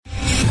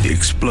The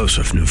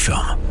explosive new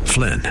film,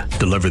 Flynn,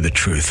 deliver the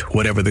truth,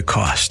 whatever the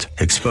cost.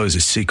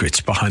 Exposes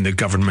secrets behind the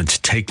government's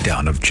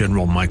takedown of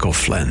General Michael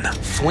Flynn.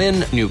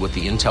 Flynn knew what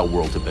the intel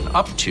world had been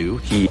up to.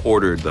 He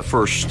ordered the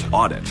first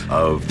audit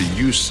of the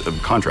use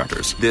of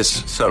contractors.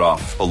 This set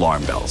off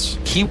alarm bells.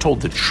 He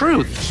told the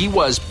truth. He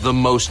was the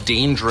most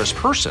dangerous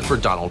person for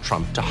Donald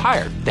Trump to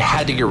hire. They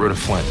had to get rid of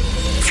Flynn.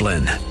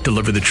 Flynn,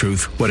 deliver the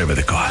truth, whatever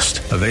the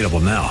cost. Available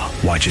now.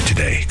 Watch it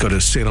today. Go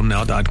to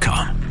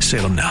salemnow.com.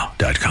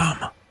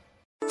 salemnow.com.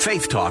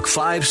 Faith Talk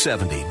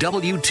 570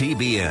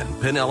 WTBN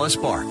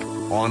Pinellas Park.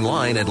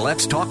 Online at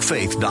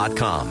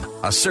letstalkfaith.com.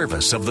 A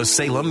service of the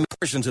Salem.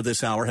 Versions of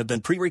this hour have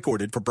been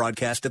pre-recorded for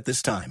broadcast at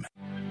this time.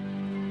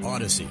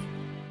 Odyssey.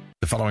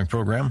 The following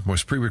program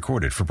was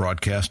pre-recorded for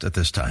broadcast at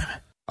this time.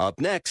 Up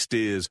next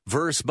is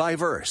Verse by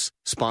Verse,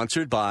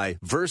 sponsored by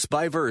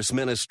Verse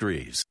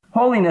Ministries.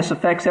 Holiness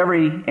affects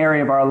every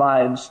area of our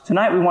lives.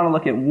 Tonight we want to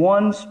look at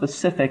one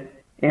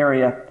specific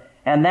area,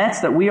 and that's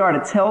that we are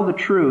to tell the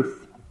truth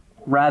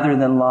rather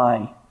than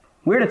lie.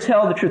 We're to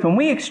tell the truth. When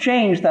we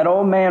exchanged that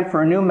old man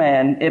for a new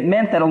man, it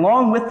meant that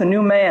along with the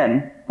new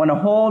man went a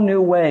whole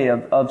new way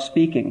of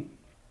speaking.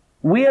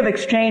 We have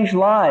exchanged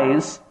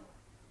lies,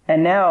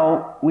 and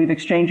now we've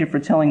exchanged it for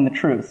telling the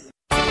truth.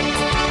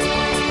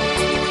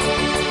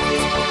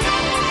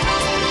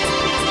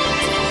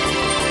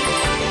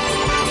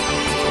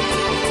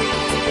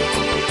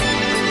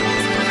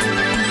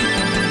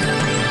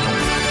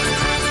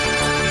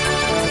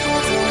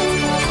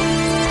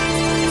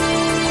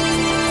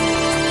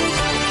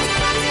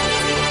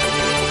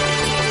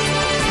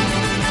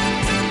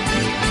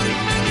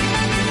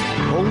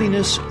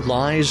 Holiness,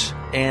 lies,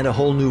 and a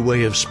whole new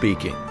way of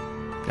speaking.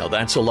 Now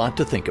that's a lot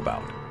to think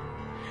about.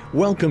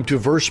 Welcome to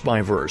Verse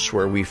by Verse,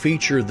 where we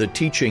feature the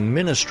teaching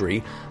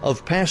ministry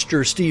of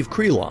Pastor Steve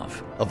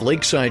Kreloff of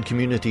Lakeside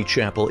Community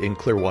Chapel in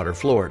Clearwater,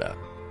 Florida.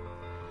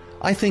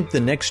 I think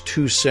the next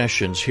two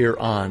sessions here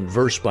on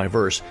Verse by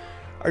Verse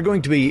are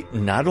going to be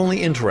not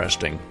only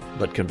interesting,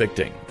 but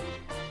convicting.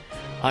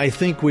 I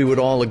think we would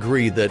all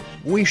agree that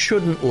we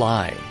shouldn't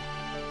lie.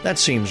 That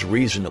seems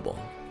reasonable.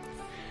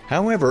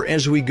 However,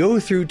 as we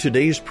go through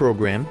today's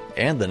program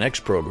and the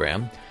next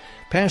program,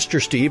 Pastor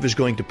Steve is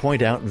going to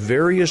point out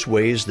various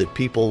ways that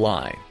people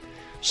lie,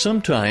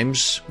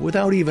 sometimes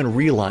without even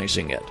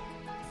realizing it.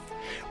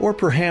 Or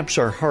perhaps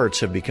our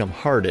hearts have become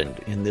hardened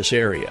in this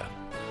area.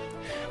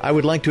 I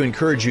would like to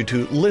encourage you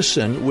to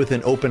listen with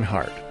an open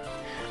heart.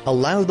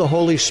 Allow the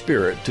Holy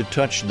Spirit to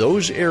touch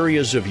those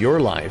areas of your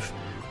life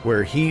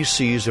where He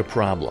sees a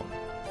problem.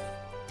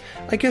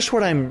 I guess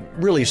what I'm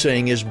really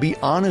saying is be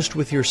honest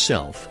with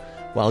yourself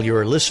while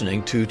you're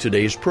listening to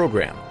today's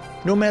program,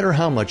 no matter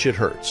how much it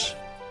hurts.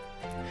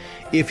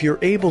 If you're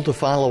able to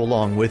follow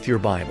along with your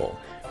Bible,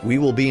 we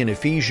will be in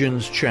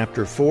Ephesians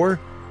chapter 4,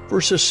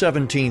 verses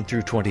 17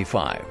 through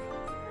 25.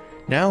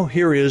 Now,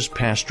 here is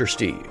Pastor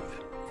Steve.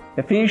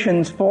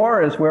 Ephesians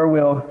 4 is where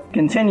we'll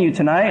continue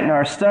tonight in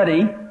our study,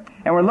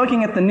 and we're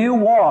looking at the new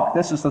walk.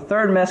 This is the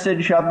third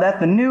message of that,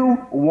 the new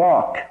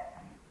walk.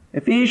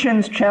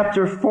 Ephesians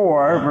chapter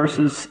 4,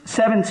 verses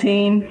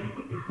 17,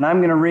 and I'm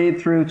going to read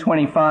through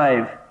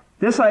 25.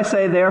 This I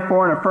say,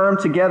 therefore, and affirm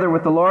together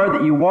with the Lord,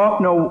 that you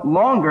walk no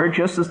longer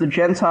just as the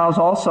Gentiles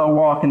also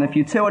walk in the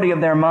futility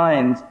of their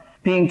minds,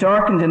 being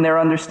darkened in their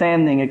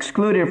understanding,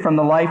 excluded from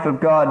the life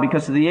of God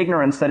because of the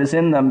ignorance that is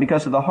in them,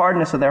 because of the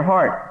hardness of their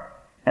heart.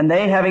 And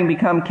they, having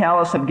become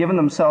callous, have given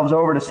themselves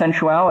over to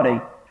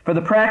sensuality, for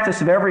the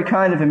practice of every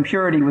kind of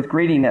impurity with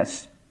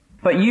greediness.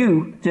 But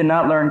you did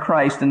not learn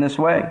Christ in this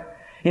way.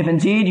 If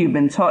indeed you've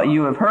been taught,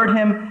 you have heard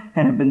Him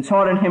and have been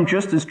taught in Him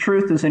just as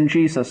truth is in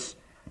Jesus,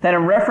 that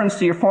in reference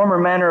to your former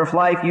manner of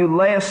life you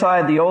lay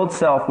aside the old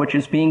self which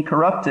is being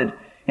corrupted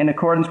in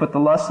accordance with the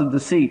lusts of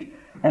deceit,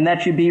 and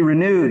that you be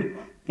renewed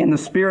in the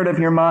spirit of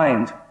your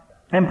mind,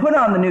 and put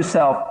on the new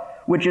self,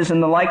 which is in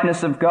the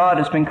likeness of God,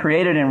 has been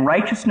created in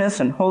righteousness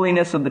and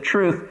holiness of the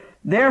truth.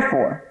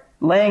 Therefore,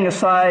 laying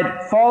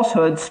aside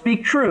falsehood,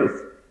 speak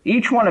truth,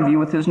 each one of you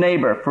with his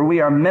neighbor, for we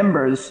are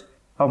members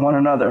of one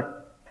another.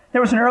 There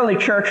was an early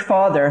church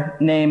father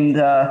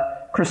named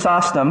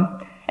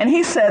Chrysostom, and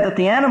he said that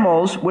the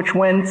animals which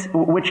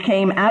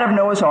came out of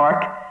Noah's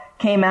Ark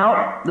came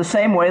out the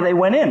same way they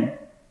went in.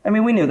 I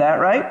mean, we knew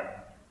that, right?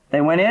 They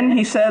went in,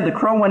 he said, the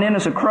crow went in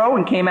as a crow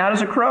and came out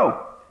as a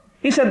crow.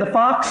 He said the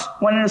fox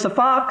went in as a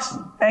fox,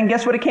 and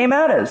guess what it came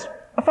out as?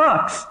 A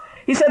fox.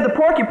 He said the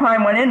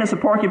porcupine went in as a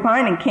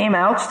porcupine and came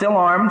out still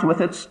armed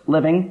with its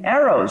living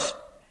arrows.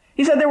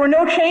 He said there were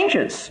no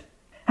changes.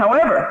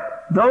 However,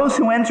 those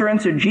who enter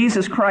into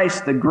Jesus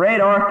Christ, the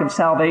great ark of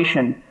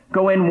salvation,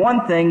 go in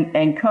one thing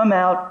and come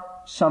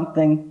out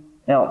something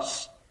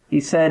else.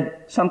 He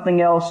said something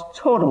else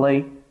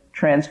totally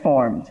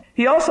transformed.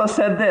 He also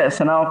said this,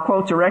 and I'll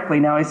quote directly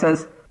now. He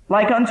says,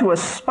 like unto a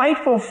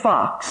spiteful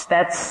fox,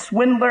 that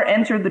swindler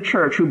entered the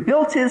church, who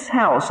built his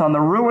house on the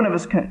ruin of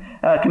his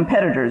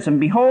competitors. And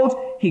behold,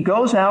 he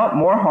goes out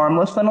more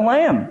harmless than a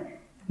lamb,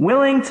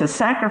 willing to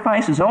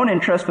sacrifice his own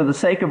interest for the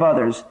sake of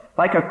others.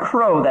 Like a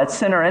crow, that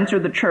sinner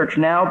entered the church.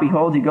 Now,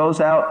 behold, he goes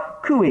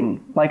out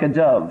cooing like a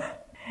dove.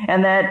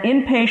 And that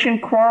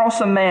impatient,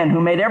 quarrelsome man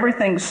who made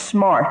everything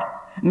smart,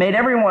 made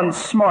everyone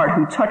smart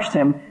who touched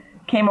him,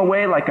 came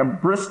away like a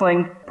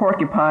bristling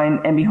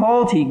porcupine, and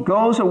behold, he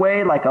goes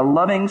away like a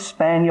loving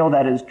spaniel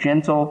that is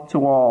gentle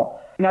to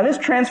all. Now this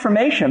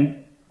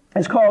transformation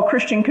is called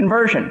Christian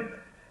conversion.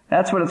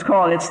 That's what it's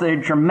called. It's the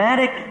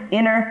dramatic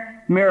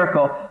inner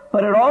miracle,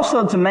 but it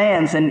also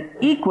demands an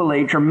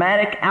equally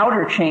dramatic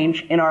outer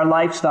change in our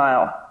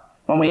lifestyle.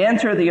 When we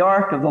enter the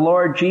ark of the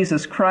Lord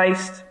Jesus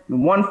Christ,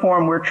 in one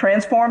form, we're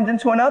transformed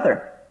into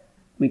another.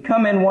 We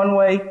come in one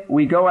way,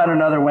 we go out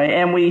another way,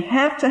 and we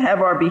have to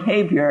have our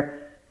behavior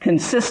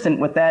consistent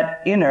with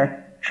that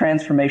inner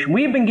transformation.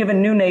 We've been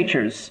given new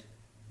natures.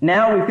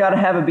 Now we've got to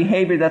have a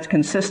behavior that's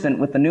consistent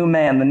with the new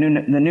man, the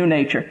new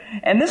nature.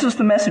 And this is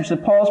the message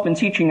that Paul's been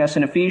teaching us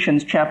in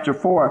Ephesians chapter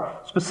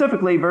 4,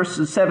 specifically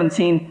verses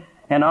 17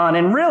 and on.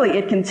 And really,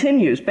 it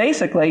continues.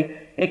 Basically,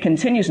 it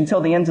continues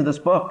until the end of this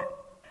book.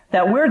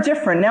 That we're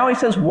different. Now he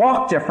says,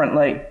 walk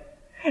differently.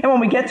 And when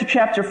we get to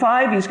chapter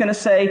 5, he's going to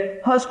say,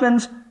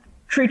 husbands,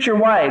 treat your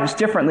wives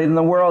differently than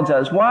the world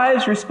does.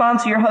 Wives, respond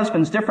to your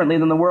husbands differently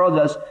than the world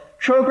does.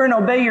 Children,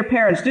 obey your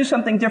parents. Do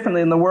something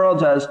differently than the world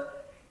does.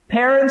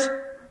 Parents,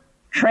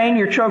 train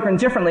your children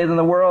differently than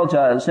the world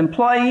does.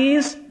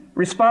 Employees,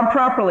 respond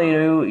properly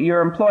to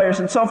your employers,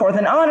 and so forth.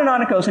 And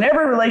on it goes. In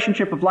every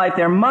relationship of life,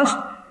 there must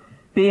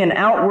be an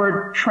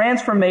outward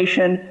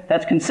transformation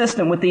that's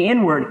consistent with the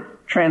inward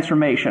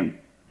transformation.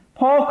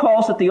 Paul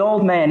calls it the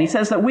old man. He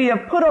says that we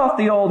have put off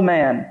the old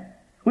man.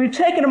 We've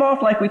taken him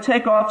off like we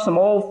take off some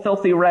old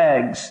filthy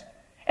rags.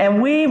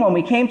 And we, when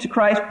we came to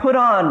Christ, put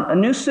on a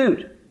new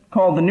suit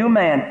called the new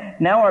man.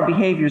 Now our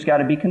behavior's got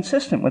to be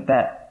consistent with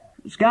that.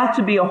 There's got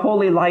to be a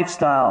holy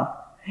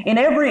lifestyle in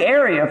every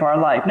area of our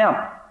life.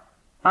 Now,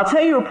 I'll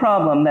tell you a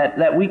problem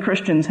that we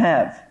Christians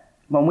have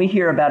when we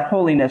hear about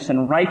holiness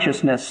and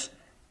righteousness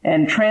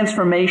and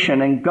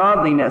transformation and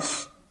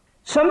godliness.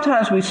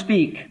 Sometimes we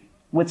speak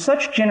with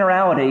such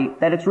generality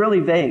that it's really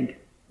vague.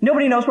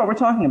 Nobody knows what we're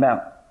talking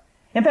about.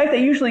 In fact,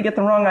 they usually get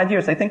the wrong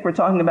ideas. They think we're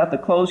talking about the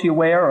clothes you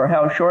wear or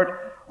how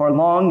short or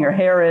long your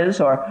hair is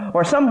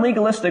or some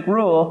legalistic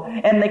rule,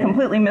 and they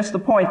completely miss the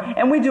point.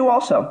 And we do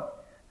also.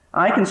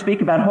 I can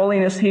speak about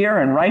holiness here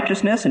and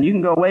righteousness, and you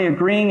can go away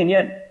agreeing and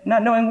yet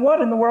not knowing what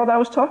in the world I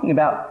was talking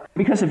about.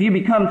 Because if you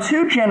become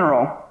too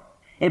general,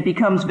 it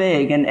becomes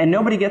vague, and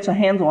nobody gets a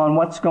handle on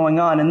what's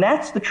going on. And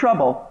that's the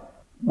trouble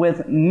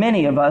with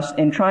many of us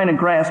in trying to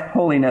grasp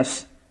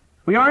holiness.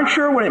 We aren't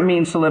sure what it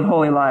means to live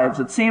holy lives.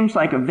 It seems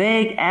like a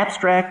vague,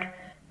 abstract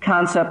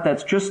concept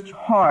that's just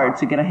hard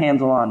to get a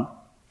handle on.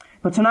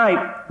 But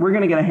tonight, we're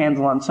going to get a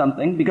handle on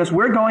something because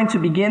we're going to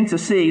begin to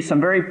see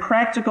some very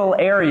practical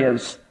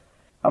areas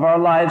of our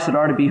lives that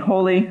are to be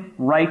holy,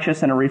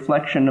 righteous, and a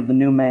reflection of the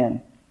new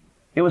man.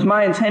 It was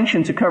my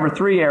intention to cover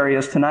 3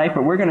 areas tonight,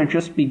 but we're going to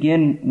just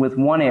begin with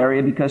one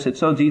area because it's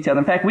so detailed.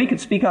 In fact, we could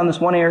speak on this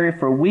one area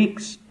for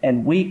weeks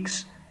and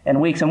weeks and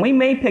weeks, and we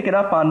may pick it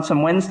up on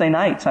some Wednesday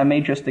nights. I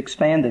may just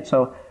expand it,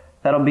 so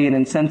that'll be an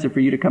incentive for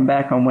you to come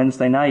back on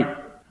Wednesday night.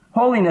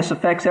 Holiness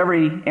affects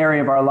every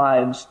area of our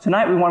lives.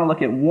 Tonight we want to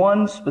look at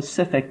one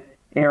specific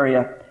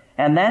area,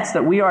 and that's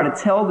that we are to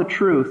tell the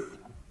truth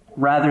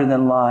rather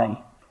than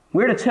lie.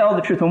 We're to tell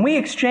the truth. When we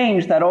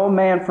exchanged that old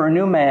man for a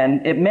new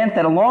man, it meant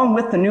that along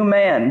with the new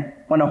man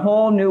went a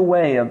whole new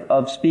way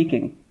of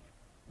speaking.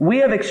 We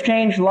have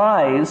exchanged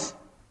lies,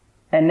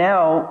 and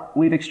now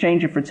we've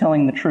exchanged it for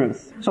telling the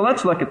truth. So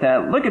let's look at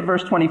that. Look at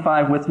verse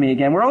 25 with me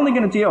again. We're only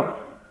going to deal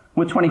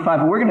with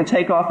 25, but we're going to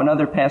take off in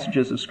other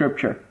passages of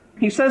Scripture.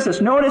 He says this.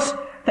 Notice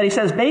that he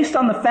says, based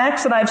on the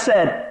facts that I've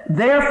said,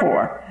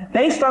 therefore,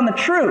 based on the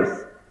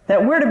truth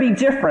that we're to be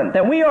different,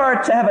 that we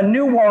are to have a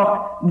new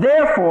walk,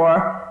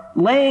 therefore,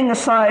 laying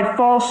aside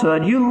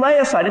falsehood. You lay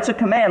aside, it's a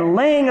command,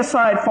 laying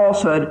aside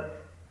falsehood.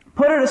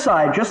 Put it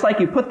aside, just like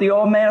you put the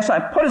old man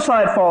aside. Put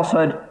aside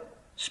falsehood.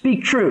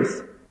 Speak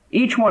truth,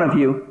 each one of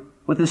you,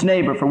 with his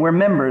neighbor, for we're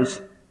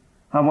members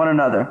of one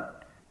another.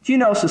 Do you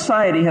know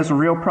society has a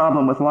real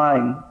problem with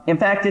lying? In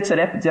fact, it's at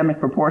epidemic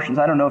proportions.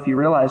 I don't know if you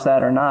realize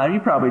that or not. You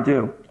probably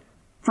do.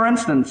 For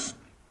instance,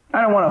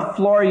 I don't want to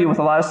floor you with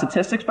a lot of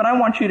statistics, but I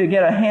want you to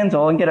get a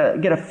handle and get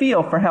a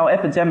feel for how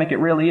epidemic it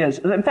really is.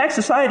 In fact,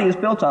 society is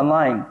built on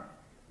lying.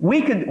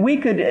 We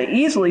could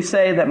easily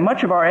say that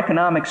much of our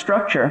economic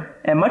structure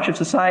and much of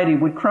society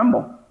would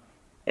crumble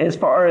as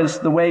far as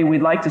the way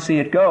we'd like to see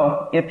it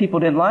go if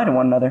people didn't lie to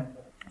one another.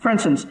 For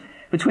instance,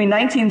 between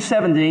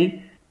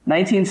 1970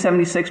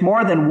 1976,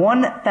 more than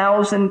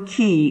 1,000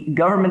 key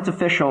government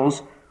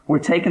officials were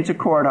taken to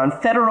court on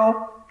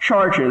federal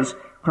charges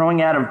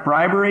growing out of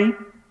bribery,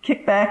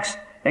 kickbacks,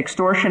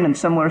 extortion, and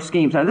similar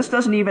schemes. Now, this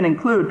doesn't even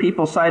include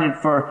people cited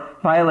for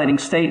violating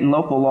state and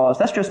local laws.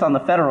 That's just on the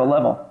federal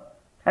level.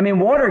 I mean,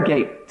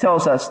 Watergate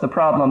tells us the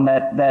problem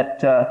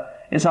that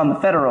is on the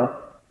federal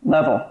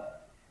level.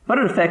 But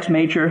it affects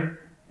major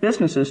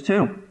businesses,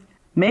 too.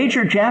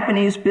 Major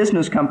Japanese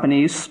business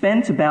companies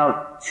spent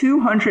about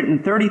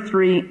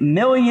 $233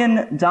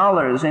 million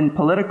in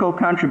political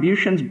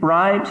contributions,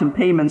 bribes, and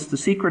payments to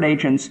secret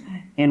agents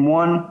in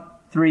one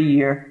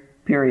 3-year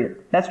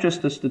period. That's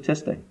just a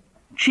statistic.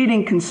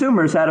 Cheating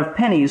consumers out of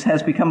pennies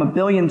has become a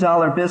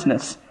billion-dollar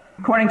business.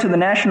 According to the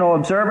National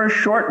Observer,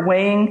 short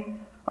weighing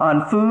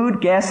on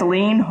food,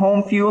 gasoline,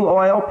 home fuel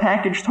oil,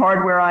 packaged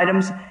hardware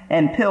items,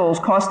 and pills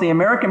cost the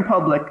American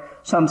public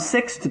some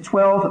 $6 to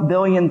 $12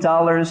 billion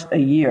a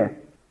year.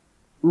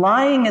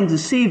 Lying and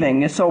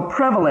deceiving is so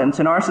prevalent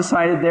in our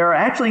society, there are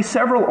actually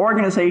several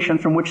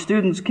organizations from which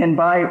students can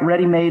buy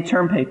ready-made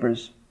term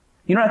papers.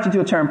 You don't have to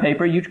do a term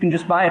paper, you can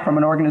just buy it from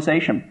an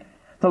organization.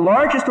 The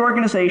largest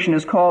organization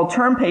is called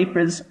Term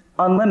Papers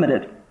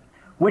Unlimited,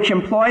 which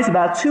employs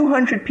about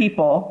 200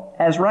 people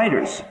as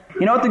writers.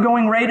 You know what the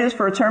going rate is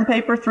for a term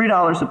paper?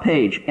 $3 a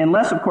page.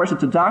 Unless, of course,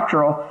 it's a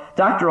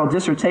doctoral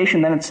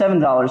dissertation, then it's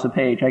 $7 a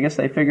page. I guess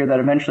they figure that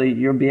eventually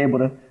you'll be able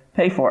to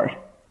pay for it.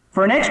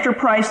 For an extra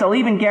price, they'll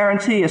even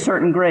guarantee a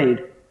certain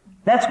grade.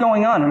 That's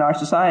going on in our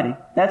society.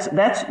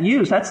 That's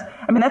used. That's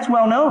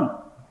well known.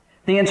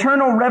 The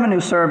Internal Revenue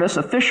Service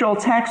Official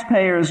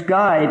Taxpayer's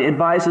Guide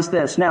advises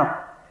this.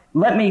 Now,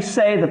 let me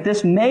say that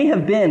this may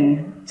have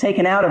been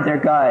taken out of their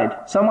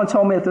guide. Someone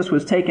told me that this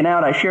was taken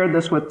out. I shared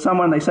this with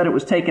someone. They said it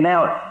was taken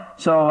out.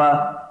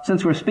 So,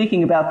 since we're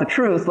speaking about the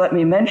truth, let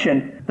me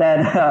mention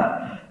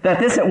that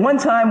this at one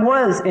time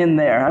was in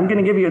there. I'm going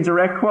to give you a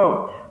direct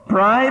quote.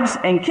 Bribes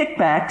and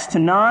kickbacks to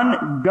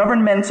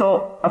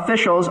non-governmental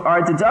officials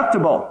are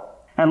deductible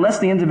unless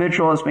the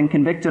individual has been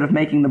convicted of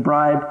making the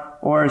bribe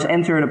or has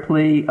entered a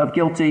plea of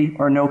guilty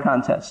or no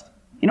contest.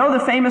 You know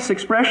the famous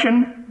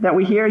expression that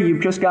we hear,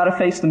 you've just got to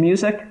face the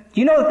music?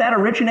 Do you know that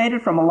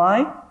originated from a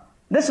lie?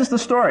 This is the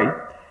story.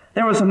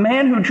 There was a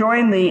man who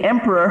joined the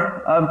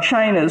Emperor of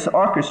China's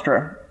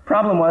orchestra.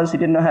 Problem was he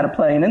didn't know how to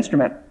play an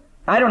instrument.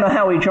 I don't know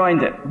how he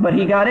joined it, but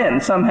he got in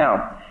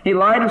somehow. He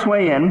lied his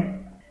way in.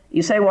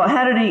 You say, well,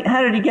 how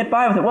did he get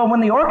by with it? Well,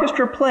 when the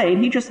orchestra played,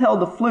 he just held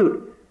the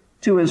flute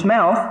to his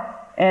mouth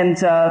and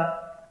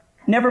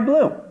never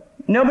blew.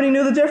 Nobody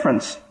knew the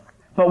difference.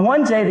 But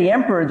one day the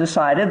emperor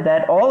decided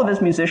that all of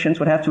his musicians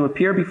would have to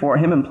appear before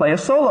him and play a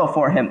solo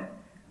for him.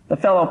 The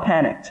fellow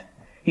panicked.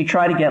 He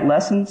tried to get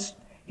lessons.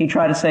 He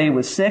tried to say he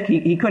was sick.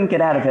 He couldn't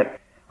get out of it.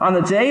 On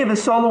the day of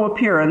his solo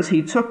appearance,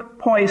 he took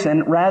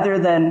poison rather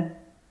than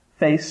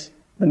face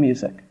the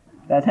music.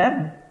 That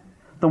happened.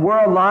 The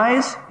world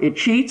lies, it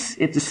cheats,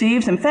 it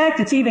deceives. In fact,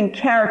 it's even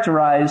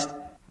characterized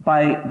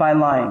by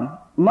lying.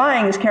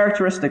 Lying is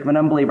characteristic of an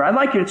unbeliever. I'd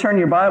like you to turn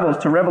your Bibles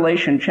to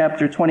Revelation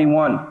chapter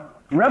 21.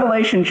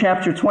 Revelation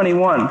chapter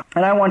 21.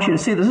 And I want you to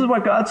see, this is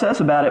what God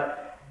says about it.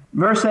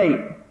 Verse 8.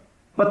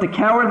 But the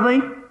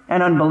cowardly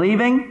and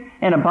unbelieving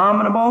and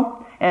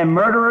abominable and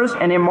murderers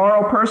and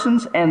immoral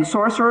persons and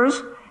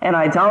sorcerers and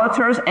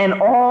idolaters and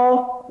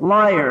all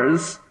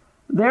liars,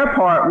 their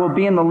part will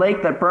be in the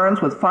lake that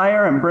burns with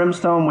fire and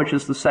brimstone, which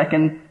is the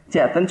second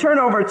death. And turn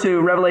over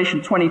to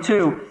Revelation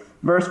 22,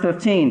 verse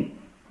 15.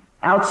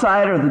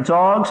 Outside are the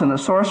dogs and the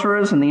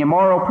sorcerers and the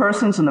immoral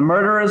persons and the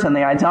murderers and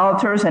the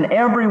idolaters and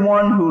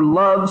everyone who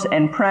loves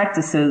and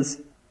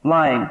practices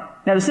lying.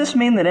 Now, does this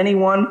mean that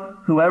anyone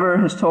who ever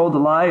has told a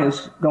lie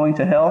is going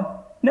to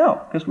hell? No,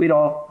 because we'd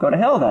all go to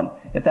hell then,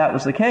 if that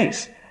was the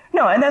case.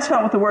 No, and that's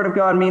not what the Word of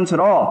God means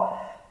at all.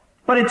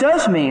 But it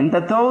does mean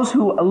that those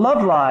who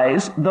love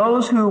lies,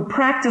 those who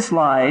practice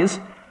lies,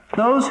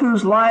 those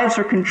whose lives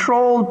are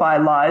controlled by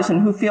lies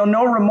and who feel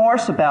no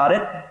remorse about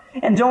it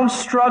and don't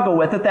struggle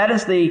with it, that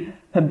is the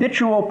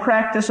habitual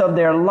practice of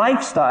their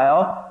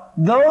lifestyle,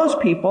 those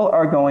people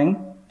are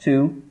going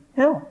to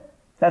hell.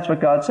 That's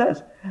what God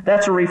says.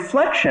 That's a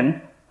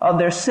reflection of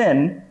their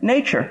sin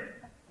nature.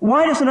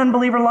 Why does an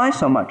unbeliever lie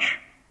so much?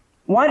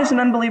 Why does an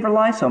unbeliever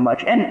lie so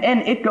much?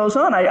 And it goes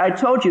on. I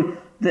told you,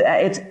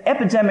 it's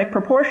epidemic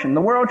proportion.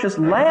 The world just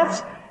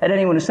laughs at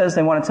anyone who says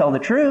they want to tell the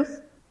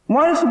truth.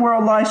 Why does the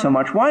world lie so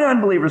much? Why do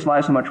unbelievers lie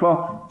so much?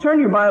 Well,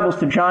 turn your Bibles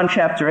to John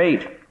chapter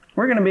 8.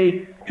 We're going to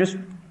be just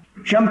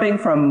jumping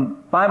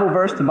from Bible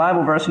verse to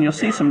Bible verse, and you'll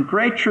see some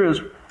great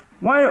truths.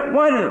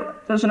 Why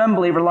does an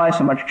unbeliever lie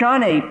so much?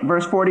 John 8,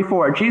 verse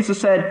 44. Jesus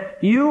said,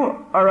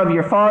 "You are of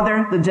your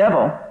father, the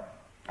devil,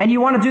 and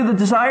you want to do the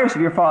desires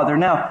of your father."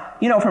 Now,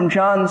 you know from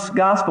John's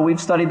gospel, we've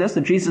studied this,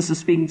 that Jesus is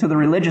speaking to the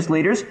religious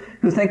leaders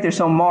who think they're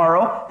so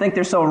moral, think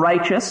they're so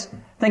righteous,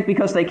 think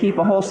because they keep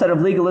a whole set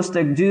of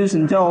legalistic do's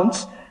and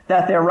don'ts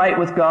that they're right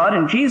with God.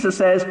 And Jesus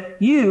says,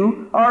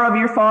 "You are of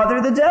your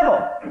father, the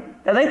devil."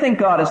 Now, they think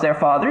God is their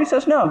father. He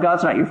says, no,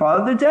 God's not your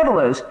father, the devil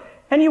is.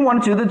 And you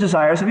want to do the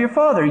desires of your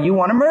father. You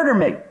want to murder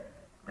me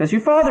because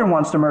your father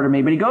wants to murder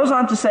me. But he goes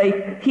on to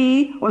say,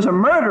 he was a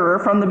murderer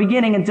from the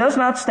beginning and does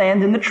not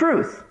stand in the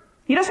truth.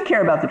 He doesn't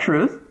care about the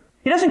truth.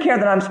 He doesn't care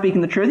that I'm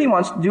speaking the truth. He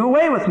wants to do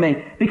away with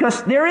me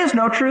because there is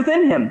no truth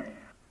in him.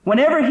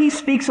 Whenever he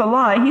speaks a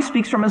lie, he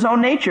speaks from his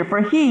own nature,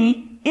 for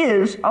he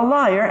is a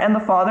liar and the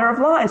father of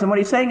lies. And what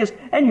he's saying is,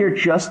 and you're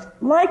just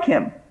like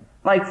him,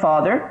 like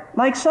father,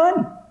 like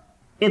son.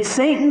 It's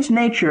Satan's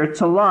nature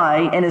to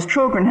lie, and his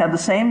children have the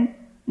same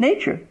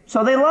nature.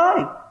 So they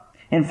lie.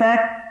 In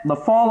fact, the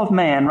fall of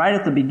man, right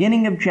at the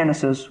beginning of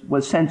Genesis,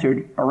 was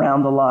centered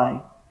around the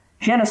lie.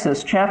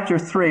 Genesis chapter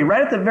 3,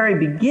 right at the very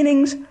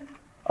beginnings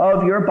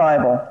of your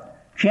Bible.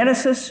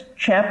 Genesis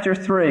chapter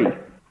 3.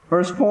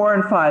 Verse 4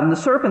 and 5, and the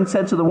serpent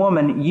said to the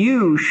woman,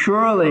 you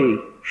surely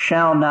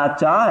shall not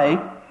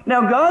die.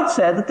 Now God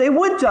said that they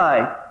would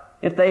die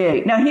if they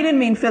ate. Now he didn't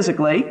mean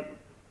physically.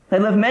 They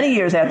lived many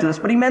years after this,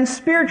 but he meant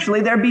spiritually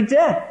there'd be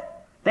death.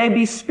 They'd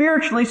be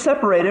spiritually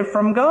separated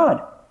from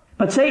God.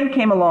 But Satan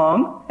came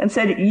along and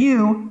said,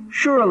 you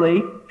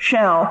surely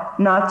shall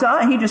not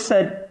die. He just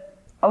said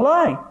a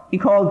lie. He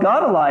called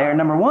God a liar,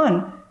 number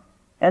one,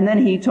 and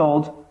then he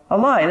told a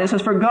lie. And it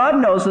says, for God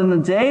knows in the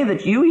day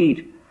that you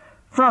eat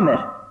from it,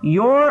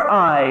 your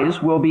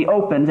eyes will be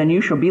opened, and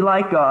you shall be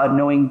like God,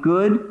 knowing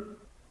good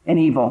and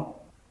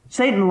evil.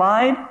 Satan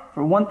lied,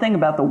 for one thing,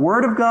 about the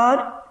Word of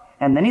God,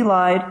 and then he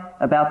lied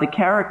about the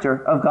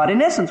character of God.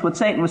 In essence, what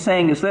Satan was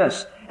saying is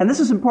this, and this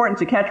is important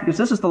to catch because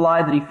this is the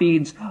lie that he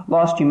feeds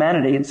lost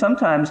humanity, and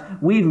sometimes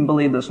we even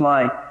believe this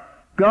lie.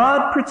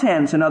 God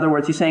pretends, in other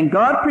words, he's saying,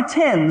 God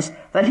pretends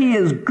that he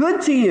is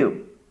good to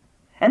you,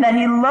 and that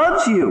he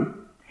loves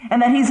you,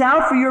 and that he's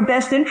out for your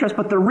best interest,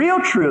 but the real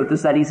truth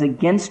is that he's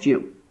against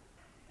you,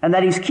 and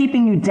that he's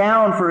keeping you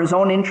down for his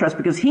own interest,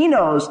 because he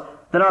knows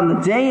that on the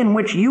day in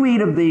which you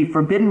eat of the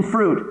forbidden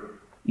fruit,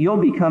 you'll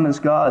become as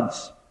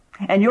gods,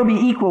 and you'll be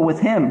equal with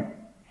him.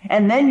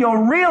 And then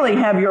you'll really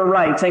have your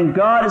rights, and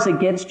God is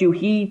against you.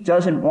 He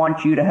doesn't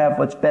want you to have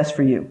what's best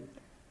for you.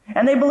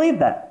 And they believe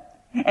that.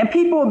 And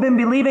people have been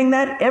believing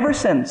that ever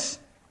since.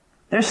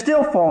 They're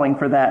still falling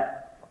for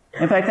that.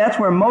 In fact, that's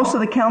where most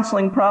of the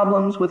counseling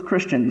problems with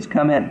Christians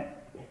come in.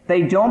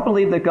 They don't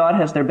believe that God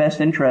has their best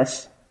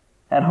interests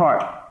at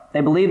heart. They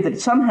believe that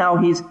somehow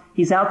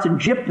he's out to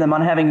gyp them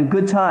on having a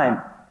good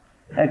time.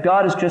 That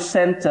God has just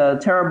sent a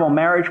terrible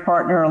marriage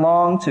partner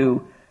along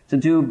to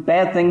do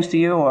bad things to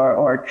you,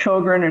 or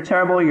children are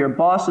terrible, your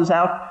boss is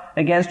out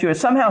against you.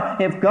 Somehow,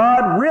 if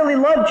God really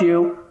loved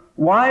you,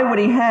 why would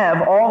he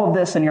have all of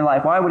this in your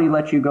life? Why would he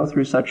let you go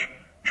through such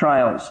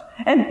trials?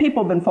 And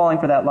people have been falling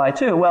for that lie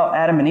too. Well,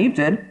 Adam and Eve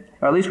did,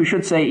 or at least we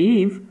should say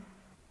Eve.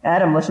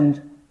 Adam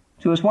listened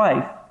to his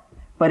wife.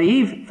 But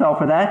Eve fell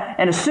for that.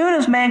 And as soon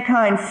as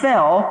mankind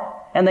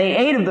fell and they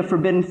ate of the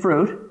forbidden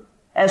fruit,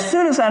 as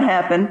soon as that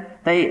happened,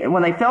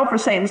 when they fell for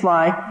Satan's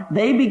lie,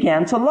 they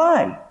began to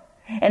lie.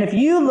 And if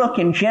you look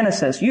in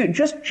Genesis,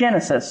 just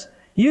Genesis,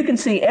 you can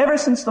see ever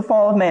since the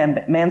fall of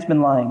man's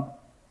been lying.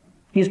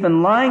 He's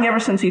been lying ever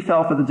since he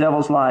fell for the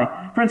devil's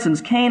lie. For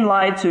instance, Cain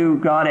lied to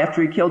God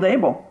after he killed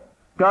Abel.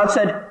 God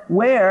said,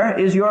 where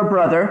is your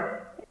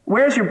brother?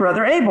 Where's your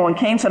brother Abel? And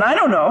Cain said, I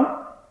don't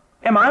know.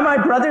 Am I my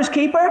brother's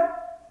keeper?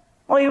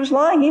 Well, he was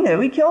lying. He knew.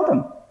 He killed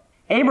him.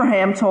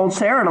 Abraham told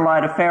Sarah to lie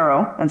to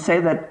Pharaoh and say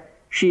that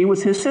she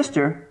was his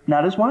sister,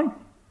 not his wife,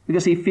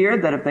 because he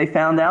feared that if they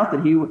found out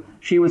that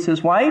she was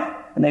his wife,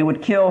 and they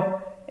would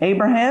kill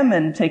Abraham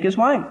and take his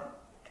wife.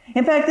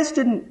 In fact, this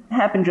didn't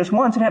happen just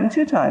once. It happened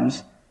 2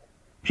 times.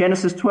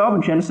 Genesis 12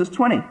 and Genesis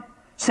 20.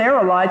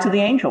 Sarah lied to the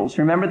angels.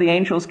 Remember, the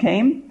angels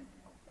came?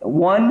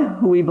 One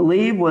who we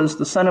believe was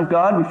the Son of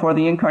God before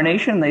the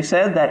incarnation. They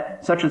said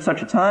that such and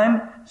such a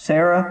time,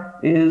 Sarah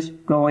is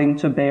going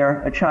to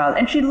bear a child.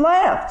 And she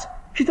laughed.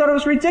 She thought it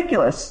was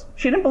ridiculous.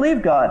 She didn't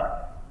believe God.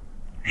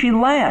 She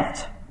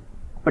laughed,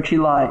 but she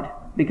lied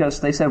because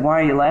they said, why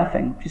are you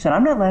laughing? She said,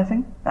 I'm not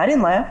laughing. I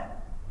didn't laugh.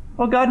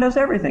 Well, God knows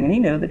everything, and he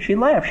knew that she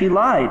laughed. She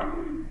lied.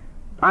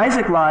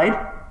 Isaac lied,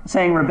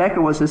 saying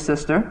Rebekah was his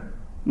sister,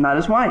 not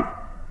his wife.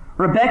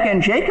 Rebekah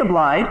and Jacob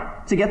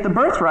lied to get the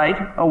birthright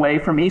away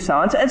from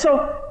Esau. And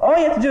so all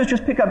you have to do is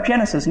just pick up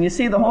Genesis, and you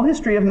see the whole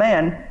history of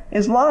man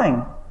is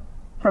lying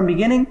from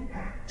beginning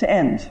to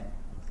end.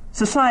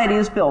 Society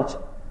is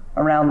built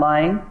around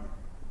lying.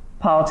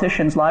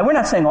 Politicians lie. We're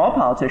not saying all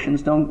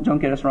politicians, don't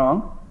get us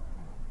wrong.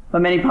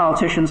 But many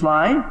politicians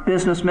lie.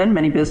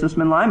 Many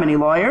businessmen lie. Many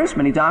lawyers,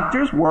 many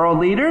doctors, world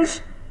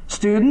leaders,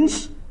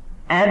 students,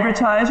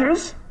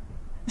 advertisers.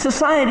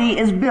 Society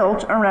is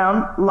built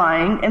around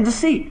lying and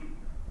deceit.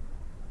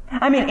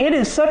 I mean, it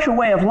is such a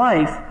way of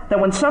life that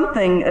when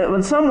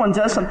someone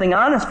does something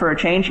honest for a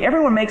change,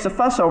 everyone makes a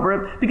fuss over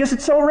it because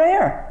it's so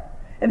rare.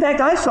 In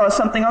fact, I saw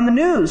something on the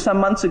news some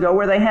months ago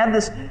where they had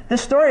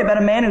this story about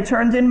a man who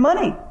turned in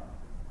money.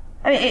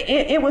 I mean,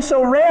 it was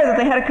so rare that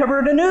they had to cover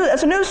it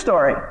as a news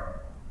story.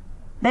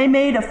 They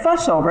made a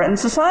fuss over it, and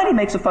society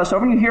makes a fuss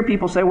over it. And you hear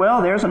people say,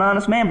 well, there's an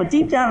honest man. But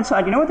deep down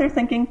inside, you know what they're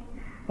thinking?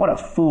 What a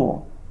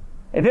fool.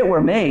 If it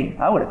were me,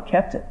 I would have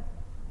kept it.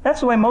 That's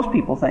the way most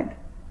people think.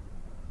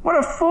 What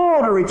a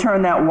fool to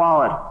return that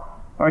wallet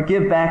or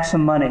give back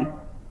some money.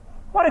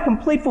 What a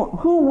complete fool.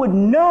 Who would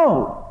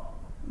know?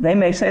 They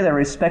may say they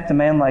respect a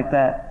man like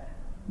that,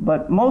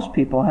 but most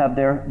people have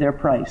their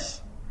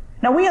price.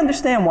 Now, we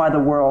understand why the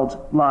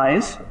world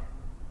lies,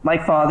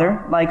 like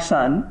father, like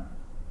son.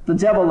 The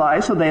devil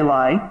lies, so they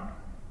lie.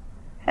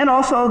 And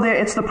also,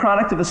 it's the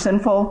product of a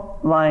sinful,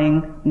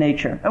 lying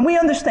nature. And we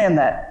understand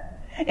that.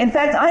 In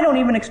fact, I don't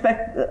even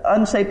expect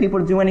unsaved people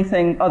to do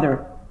anything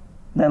other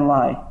than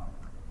lie.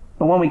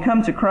 But when we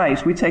come to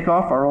Christ, we take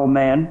off our old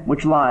man,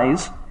 which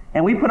lies,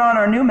 and we put on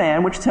our new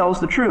man, which tells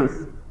the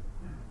truth.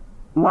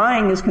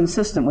 Lying is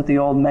consistent with the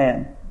old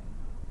man.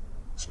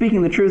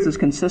 Speaking the truth is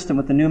consistent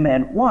with the new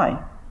man.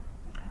 Why?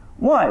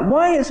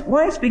 Why is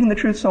speaking the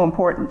truth so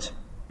important?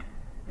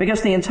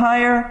 Because the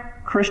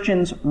entire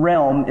Christian's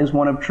realm is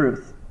one of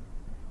truth.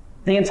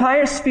 The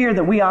entire sphere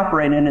that we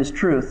operate in is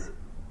truth.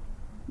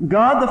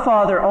 God the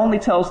Father only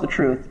tells the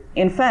truth.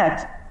 In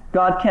fact,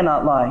 God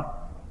cannot lie.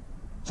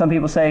 Some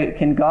people say,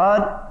 can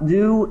God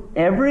do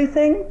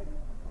everything?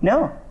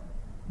 No.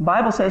 The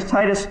Bible says,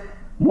 Titus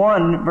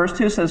 1 verse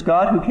 2 says,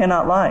 God who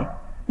cannot lie.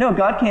 No,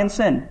 God can't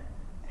sin.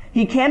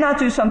 He cannot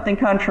do something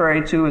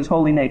contrary to his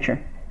holy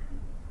nature.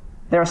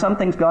 There are some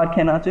things God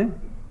cannot do.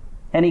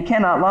 And he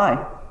cannot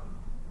lie.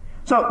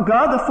 So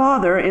God the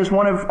Father is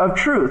one of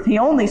truth. He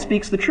only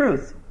speaks the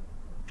truth.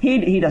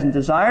 He doesn't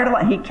desire to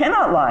lie. He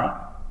cannot lie.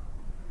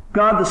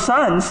 God the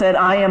Son said,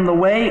 I am the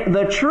way,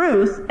 the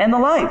truth, and the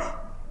life.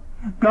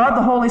 God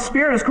the Holy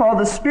Spirit is called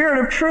the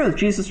Spirit of truth.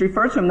 Jesus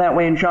refers to him that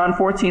way in John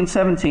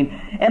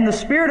 14:17. And the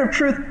Spirit of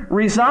truth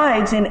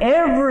resides in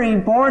every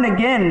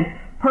born-again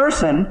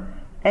person,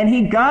 and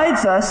he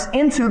guides us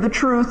into the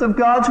truth of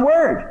God's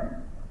Word.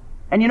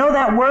 And you know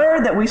that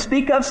Word that we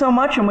speak of so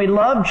much and we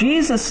love?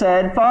 Jesus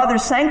said, Father,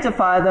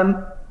 sanctify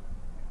them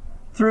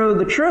through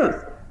the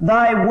truth.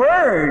 Thy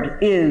Word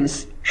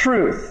is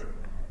truth.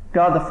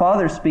 God the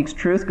Father speaks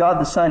truth.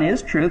 God the Son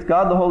is truth.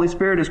 God the Holy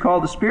Spirit is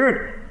called the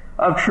Spirit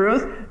of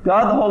truth.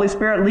 God the Holy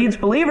Spirit leads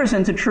believers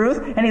into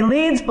truth, and he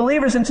leads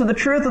believers into the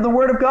truth of the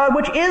Word of God,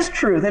 which is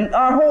truth. And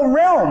our whole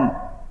realm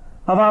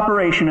of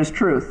operation is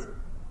truth.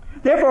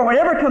 Therefore,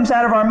 whatever comes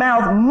out of our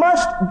mouth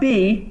must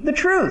be the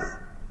truth,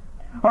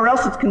 or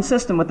else it's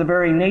consistent with the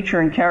very nature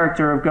and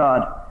character of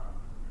God.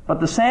 But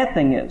the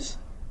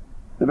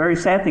very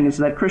sad thing is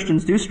that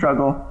Christians do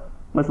struggle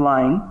with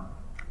lying.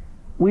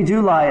 We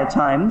do lie at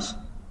times.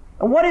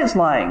 What is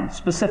lying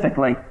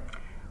specifically?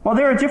 Well,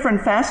 there are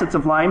different facets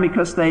of lying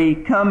because they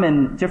come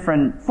in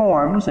different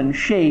forms and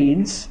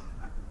shades.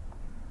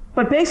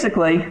 But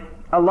basically,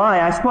 a lie,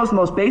 I suppose the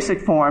most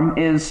basic form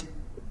is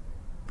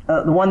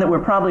the one that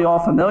we're probably all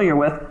familiar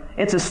with.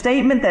 It's a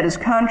statement that is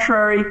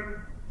contrary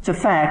to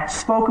fact,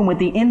 spoken with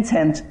the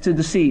intent to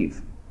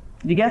deceive.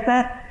 Do you get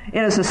that?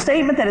 It is a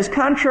statement that is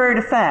contrary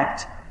to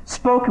fact,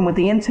 spoken with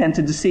the intent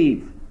to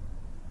deceive.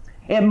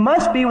 It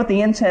must be with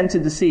the intent to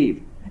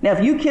deceive. Now,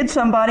 if you kid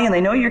somebody and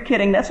they know you're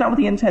kidding, that's not with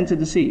the intent to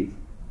deceive.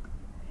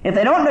 If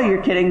they don't know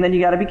you're kidding, then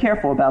you got to be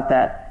careful about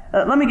that.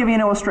 Let me give you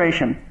an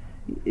illustration.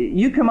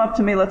 You come up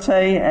to me, let's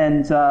say,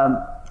 and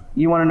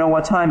you want to know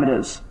what time it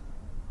is.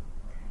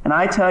 And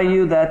I tell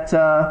you that,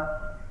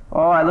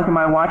 I look at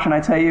my watch and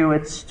I tell you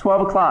it's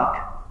 12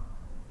 o'clock.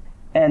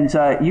 And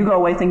you go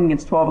away thinking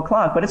it's 12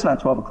 o'clock, but it's not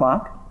 12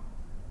 o'clock.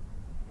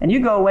 And you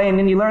go away and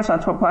then you learn it's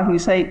not 12 o'clock and you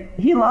say,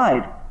 he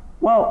lied.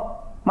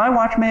 Well, my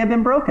watch may have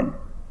been broken.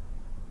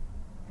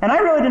 And I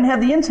really didn't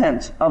have the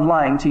intent of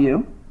lying to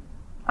you.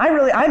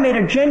 I made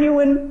a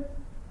genuine,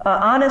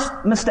 honest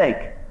mistake.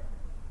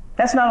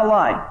 That's not a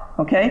lie,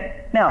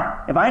 okay?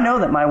 Now, if I know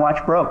that my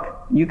watch broke,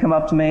 you come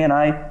up to me and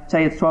I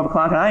say it's 12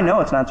 o'clock and I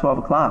know it's not 12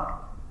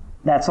 o'clock,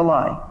 that's a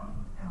lie.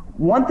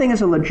 One thing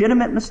is a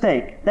legitimate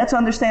mistake. That's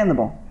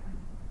understandable.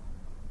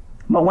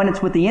 But when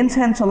it's with the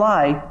intent to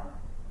lie,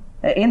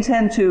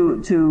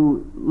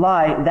 to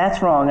lie,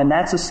 that's wrong and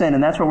that's a sin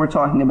and that's what we're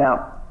talking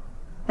about.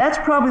 That's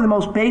probably the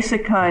most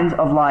basic kind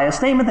of lie, a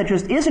statement that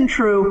just isn't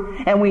true,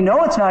 and we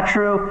know it's not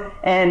true,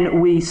 and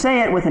we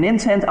say it with an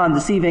intent on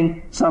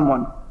deceiving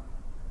someone.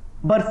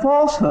 But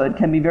falsehood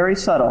can be very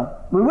subtle.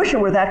 We wish it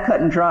were that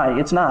cut and dry.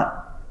 It's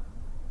not.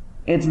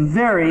 It's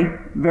very,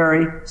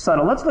 very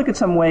subtle. Let's look at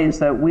some ways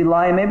that we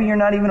lie. Maybe you're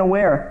not even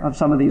aware of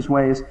some of these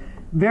ways.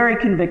 Very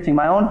convicting.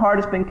 My own heart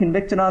has been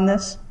convicted on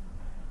this.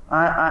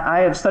 I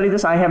have studied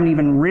this. I haven't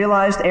even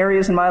realized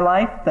areas in my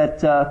life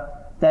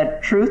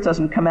that truth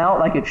doesn't come out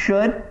like it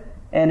should.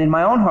 And in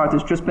my own heart,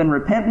 there's just been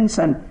repentance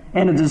and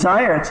a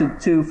desire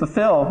to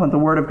fulfill what the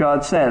Word of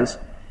God says.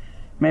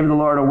 Maybe the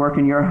Lord will work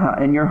in your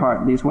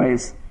heart in these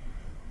ways.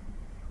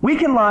 We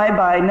can lie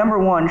by, number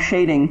one,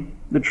 shading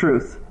the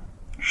truth.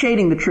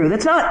 Shading the truth.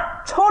 It's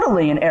not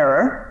totally an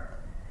error.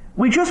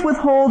 We just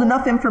withhold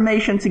enough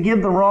information to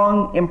give the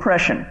wrong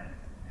impression.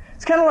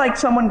 It's kind of like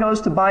someone goes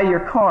to buy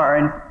your car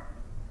and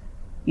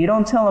you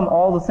don't tell them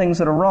all the things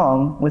that are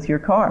wrong with your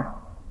car.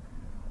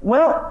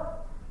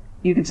 Well,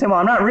 you could say, well,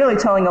 I'm not really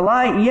telling a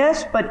lie.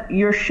 Yes, but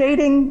you're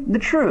shading the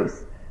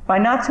truth. By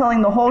not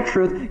telling the whole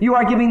truth, you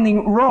are giving the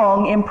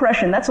wrong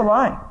impression. That's a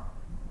lie.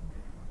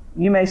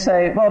 You may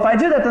say, well, if I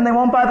do that, then they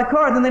won't buy the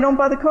car. Then they don't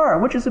buy the car.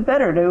 Which is it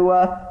better,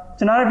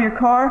 to not have your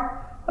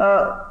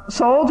car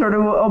sold or to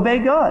obey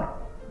God?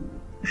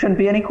 There shouldn't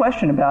be any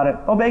question about it.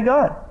 Obey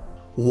God.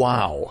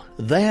 Wow,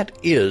 that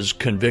is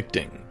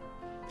convicting.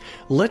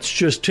 Let's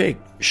just take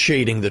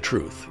shading the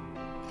truth.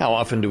 How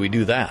often do we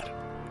do that?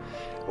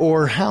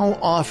 Or how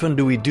often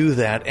do we do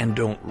that and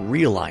don't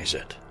realize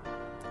it?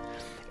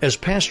 As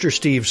Pastor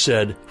Steve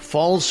said,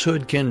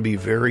 falsehood can be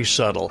very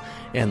subtle,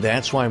 and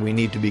that's why we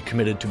need to be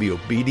committed to be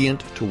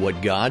obedient to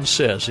what God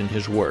says in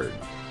His Word.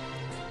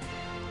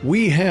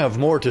 We have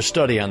more to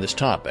study on this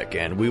topic,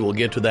 and we will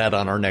get to that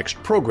on our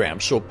next program,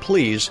 so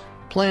please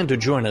plan to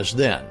join us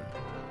then.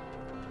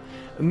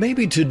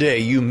 Maybe today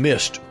you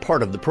missed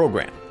part of the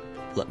program.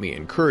 Let me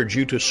encourage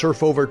you to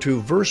surf over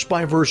to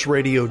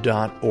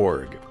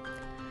versebyverseradio.org.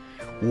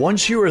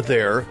 Once you are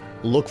there,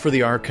 look for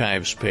the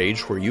archives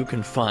page where you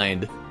can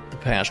find the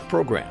past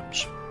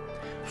programs.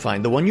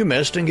 Find the one you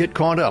missed and get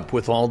caught up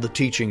with all the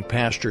teaching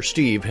Pastor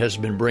Steve has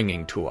been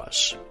bringing to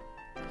us.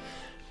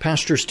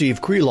 Pastor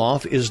Steve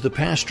Kreloff is the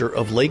pastor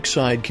of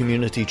Lakeside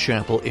Community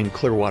Chapel in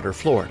Clearwater,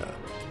 Florida.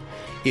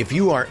 If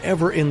you are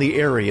ever in the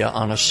area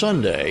on a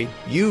Sunday,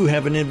 you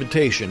have an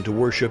invitation to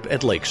worship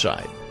at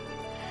Lakeside.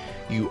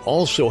 You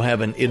also have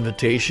an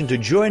invitation to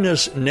join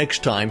us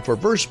next time for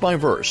Verse by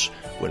Verse,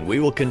 when we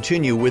will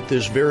continue with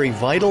this very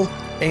vital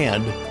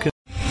and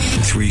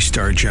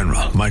 3-star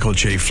General Michael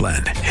J.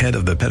 Flynn, head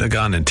of the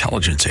Pentagon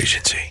Intelligence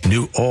Agency,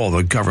 knew all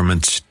the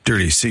government's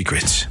dirty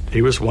secrets.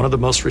 He was one of the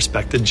most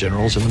respected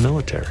generals in the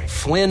military.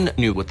 Flynn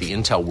knew what the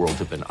intel world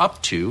had been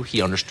up to.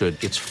 He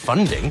understood its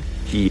funding.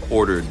 He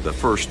ordered the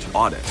first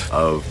audit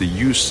of the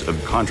use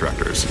of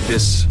contractors.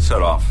 This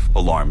set off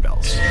alarm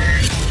bells.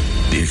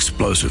 The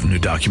explosive new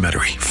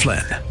documentary,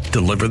 Flynn,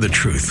 Deliver the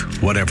Truth,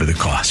 Whatever the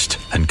Cost,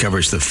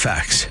 uncovers the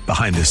facts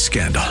behind this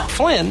scandal.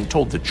 Flynn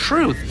told the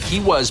truth. He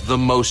was the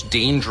most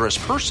dangerous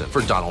person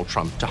for Donald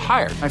Trump to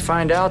hire. I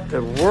find out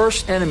the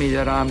worst enemy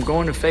that I'm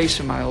going to face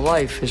in my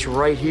life is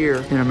right here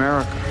in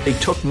America. They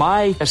took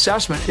my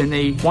assessment and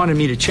they wanted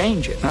me to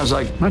change it. And I was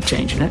like, I'm not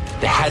changing it.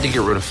 They had to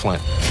get rid of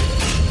Flynn.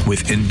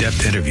 With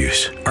in-depth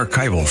interviews,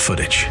 archival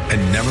footage,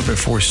 and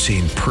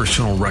never-before-seen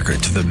personal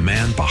records of the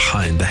man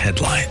behind the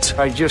headlines.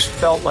 I just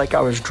felt like I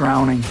was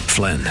drowning.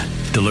 Flynn,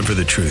 Deliver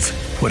the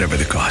Truth, Whatever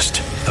the Cost.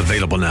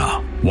 Available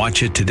now.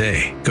 Watch it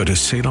today. Go to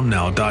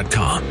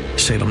salemnow.com.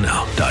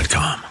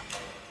 salemnow.com.